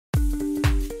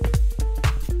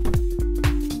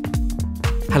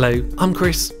Hello, I'm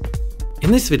Chris. In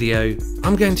this video,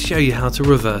 I'm going to show you how to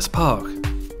reverse park,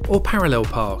 or parallel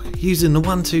park, using the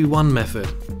 1-2-1 method.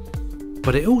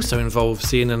 But it also involves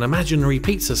seeing an imaginary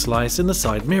pizza slice in the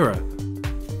side mirror.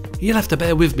 You'll have to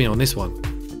bear with me on this one.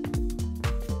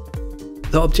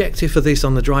 The objective for this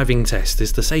on the driving test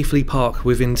is to safely park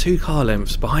within 2 car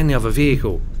lengths behind the other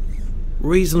vehicle,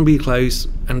 reasonably close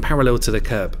and parallel to the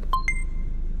curb.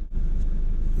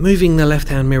 Moving the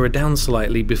left-hand mirror down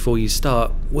slightly before you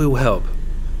start will help,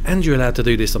 and you're allowed to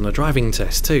do this on the driving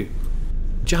test too.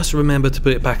 Just remember to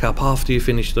put it back up after you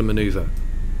finish the manoeuvre.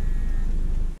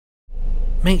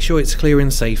 Make sure it's clear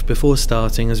and safe before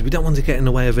starting, as we don't want to get in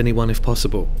the way of anyone if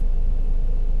possible.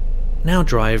 Now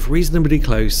drive reasonably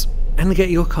close and get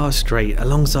your car straight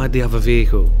alongside the other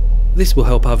vehicle. This will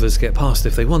help others get past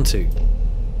if they want to.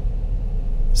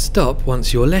 Stop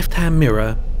once your left-hand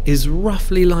mirror is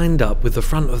roughly lined up with the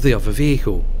front of the other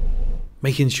vehicle,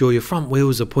 making sure your front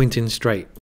wheels are pointing straight.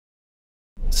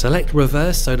 Select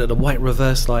reverse so that the white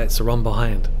reverse lights are on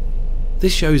behind.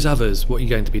 This shows others what you're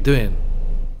going to be doing.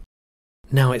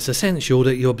 Now it's essential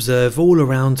that you observe all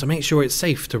around to make sure it's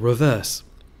safe to reverse.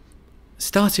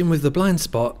 Starting with the blind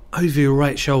spot over your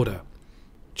right shoulder.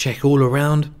 Check all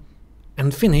around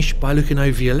and finish by looking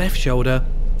over your left shoulder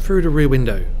through the rear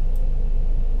window.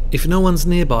 If no one's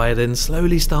nearby, then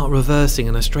slowly start reversing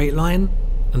in a straight line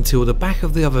until the back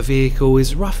of the other vehicle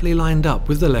is roughly lined up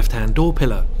with the left-hand door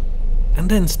pillar, and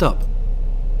then stop.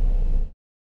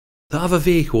 The other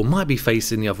vehicle might be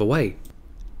facing the other way,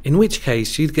 in which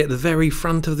case you'd get the very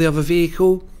front of the other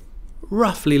vehicle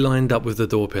roughly lined up with the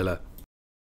door pillar.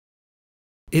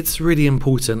 It's really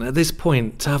important at this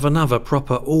point to have another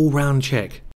proper all-round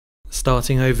check,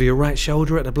 starting over your right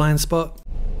shoulder at the blind spot,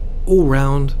 all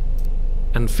round,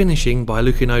 and finishing by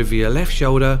looking over your left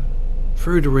shoulder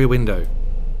through the rear window.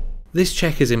 This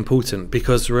check is important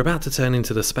because we're about to turn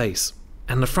into the space,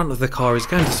 and the front of the car is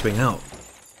going to swing out.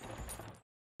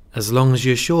 As long as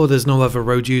you're sure there's no other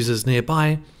road users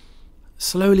nearby,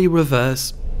 slowly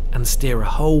reverse and steer a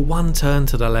whole 1 turn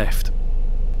to the left.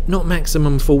 Not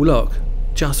maximum full lock,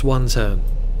 just 1 turn.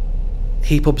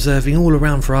 Keep observing all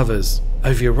around for others,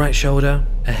 over your right shoulder,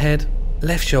 ahead,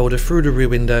 left shoulder through the rear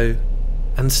window,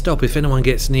 and stop if anyone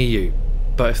gets near you.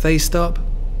 But if they stop,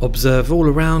 observe all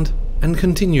around and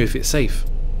continue if it's safe.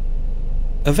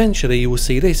 Eventually you will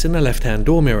see this in the left-hand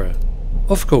door mirror.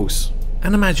 Of course,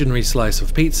 an imaginary slice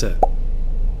of pizza.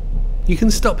 You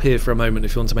can stop here for a moment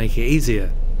if you want to make it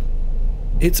easier.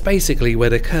 It's basically where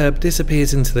the curb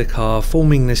disappears into the car,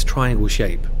 forming this triangle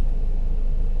shape.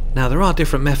 Now there are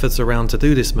different methods around to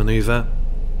do this manoeuvre,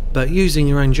 but using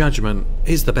your own judgment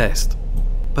is the best.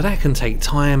 But that can take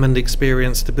time and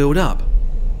experience to build up.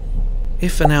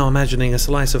 If for now imagining a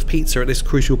slice of pizza at this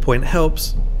crucial point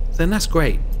helps, then that's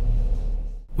great.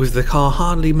 With the car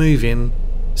hardly moving,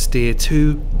 steer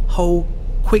 2 whole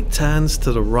quick turns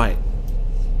to the right.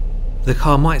 The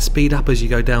car might speed up as you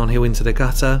go downhill into the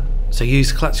gutter, so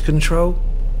use clutch control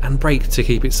and brake to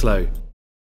keep it slow.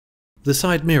 The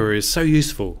side mirror is so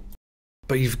useful,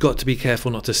 but you've got to be careful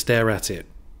not to stare at it.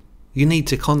 You need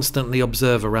to constantly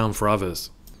observe around for others.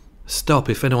 Stop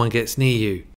if anyone gets near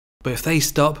you, but if they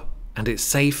stop and it's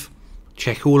safe,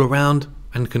 check all around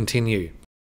and continue.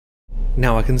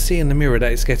 Now I can see in the mirror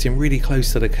that it's getting really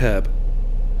close to the curb,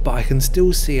 but I can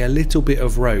still see a little bit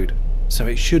of road, so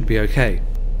it should be okay.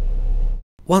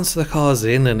 Once the car's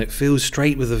in and it feels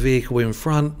straight with the vehicle in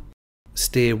front,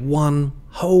 steer 1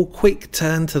 whole quick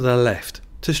turn to the left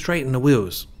to straighten the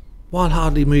wheels, while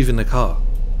hardly moving the car.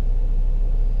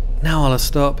 Now I'll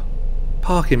stop,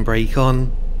 parking brake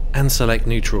on, and select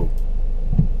neutral.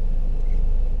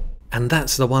 And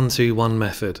that's the 1-2-1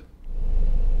 method.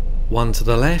 1 to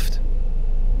the left,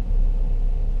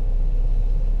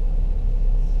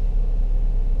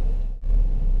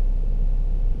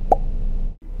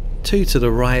 2 to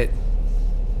the right,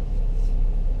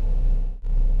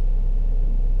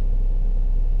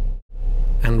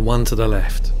 and 1 to the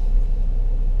left.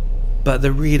 But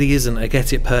there really isn't a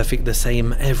get it perfect the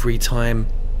same every time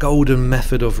golden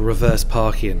method of reverse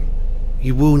parking.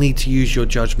 You will need to use your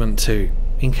judgment too,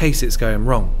 in case it's going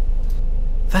wrong.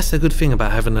 That's the good thing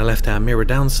about having the left-hand mirror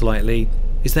down slightly,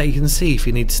 is that you can see if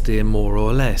you need to steer more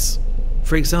or less.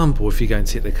 For example, if you're going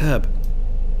to hit the curb.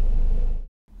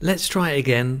 Let's try it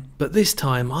again, but this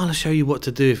time I'll show you what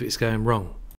to do if it's going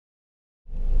wrong.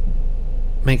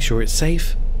 Make sure it's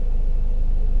safe.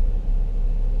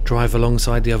 Drive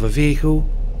alongside the other vehicle,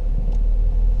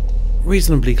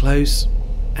 reasonably close,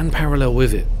 and parallel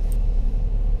with it.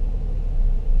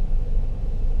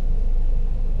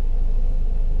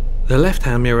 The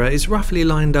left-hand mirror is roughly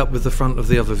lined up with the front of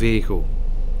the other vehicle.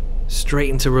 Straight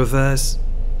into reverse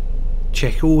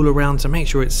check all around to make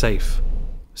sure it's safe.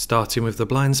 Starting with the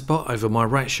blind spot over my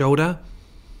right shoulder,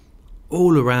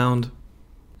 all around,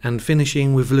 and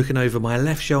finishing with looking over my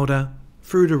left shoulder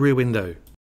through the rear window.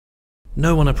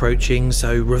 No one approaching,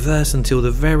 so reverse until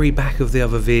the very back of the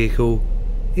other vehicle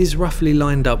is roughly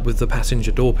lined up with the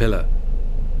passenger door pillar.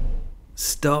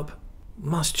 Stop,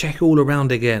 must check all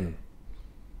around again.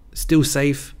 Still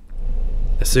safe.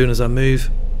 As soon as I move,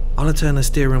 I'll turn the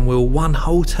steering wheel one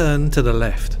whole turn to the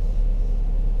left.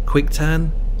 Quick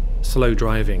turn, slow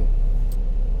driving.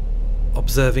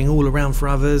 Observing all around for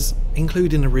others,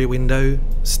 including the rear window.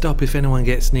 Stop if anyone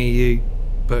gets near you,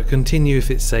 but continue if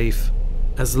it's safe,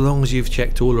 as long as you've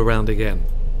checked all around again.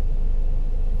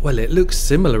 Well, it looks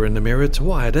similar in the mirror to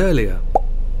what I had earlier,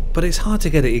 but it's hard to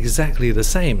get it exactly the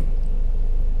same.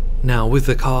 Now, with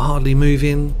the car hardly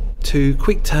moving, 2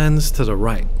 quick turns to the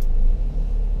right.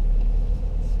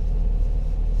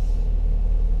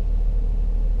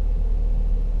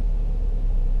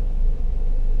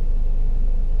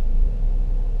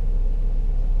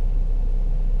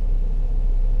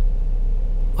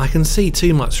 I can see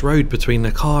too much road between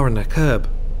the car and the curb.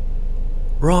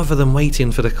 Rather than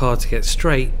waiting for the car to get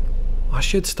straight, I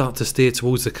should start to steer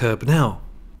towards the curb now,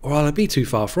 or I'll be too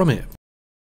far from it.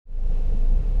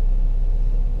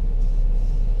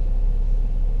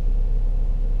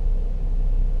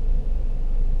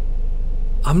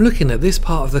 I'm looking at this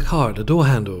part of the car at the door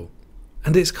handle,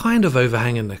 and it's kind of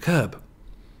overhanging the curb.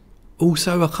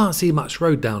 Also, I can't see much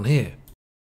road down here.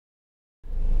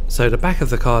 So the back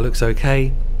of the car looks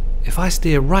okay. If I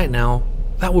steer right now,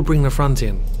 that will bring the front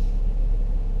in.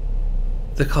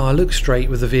 The car looks straight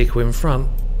with the vehicle in front,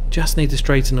 just need to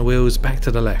straighten the wheels back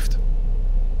to the left.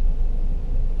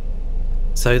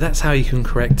 So that's how you can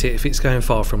correct it if it's going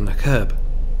far from the curb.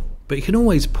 But you can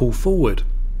always pull forward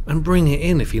and bring it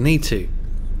in if you need to.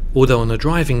 Although on a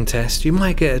driving test you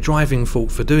might get a driving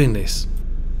fault for doing this.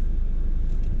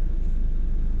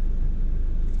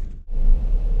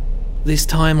 This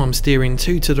time I'm steering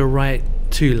 2 to the right,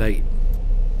 too late.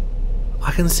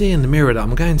 I can see in the mirror that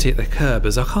I'm going to hit the curb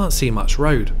as I can't see much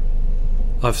road.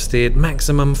 I've steered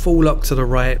maximum full lock to the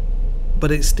right,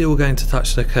 but it's still going to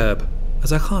touch the curb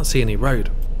as I can't see any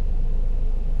road.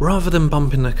 Rather than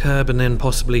bumping the curb and then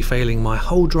possibly failing my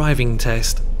whole driving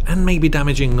test and maybe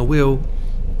damaging the wheel,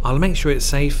 I'll make sure it's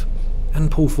safe and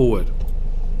pull forward.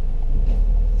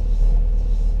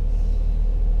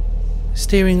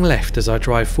 Steering left as I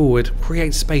drive forward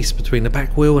creates space between the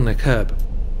back wheel and the curb.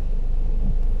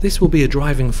 This will be a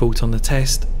driving fault on the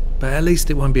test, but at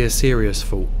least it won't be a serious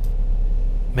fault.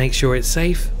 Make sure it's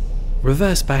safe,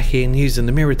 reverse back in using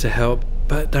the mirror to help,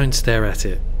 but don't stare at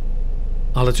it.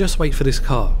 I'll just wait for this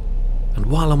car, and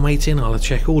while I'm waiting I'll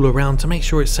check all around to make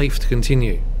sure it's safe to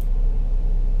continue.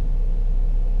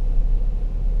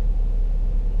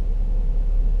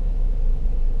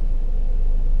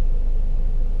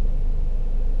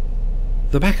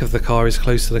 The back of the car is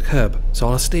close to the curb, so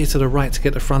I'll steer to the right to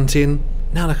get the front in.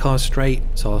 Now the car's straight,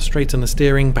 so I'll straighten the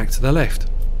steering back to the left.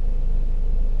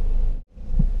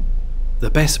 The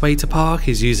best way to park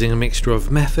is using a mixture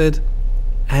of method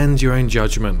and your own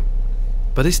judgment,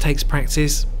 but this takes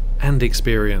practice and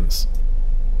experience.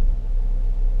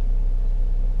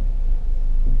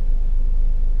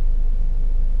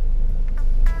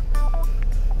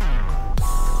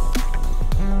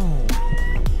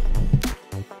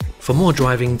 For more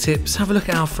driving tips, have a look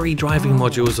at our free driving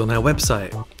modules on our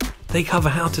website. They cover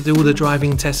how to do all the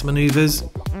driving test manoeuvres,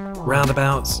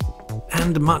 roundabouts,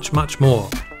 and much more.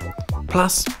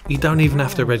 Plus, you don't even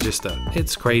have to register,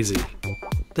 it's crazy.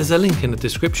 There's a link in the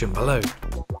description below.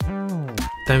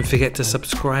 Don't forget to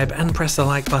subscribe and press the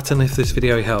like button if this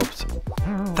video helped.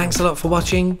 Thanks a lot for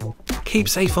watching, keep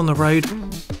safe on the road,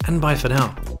 and bye for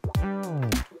now.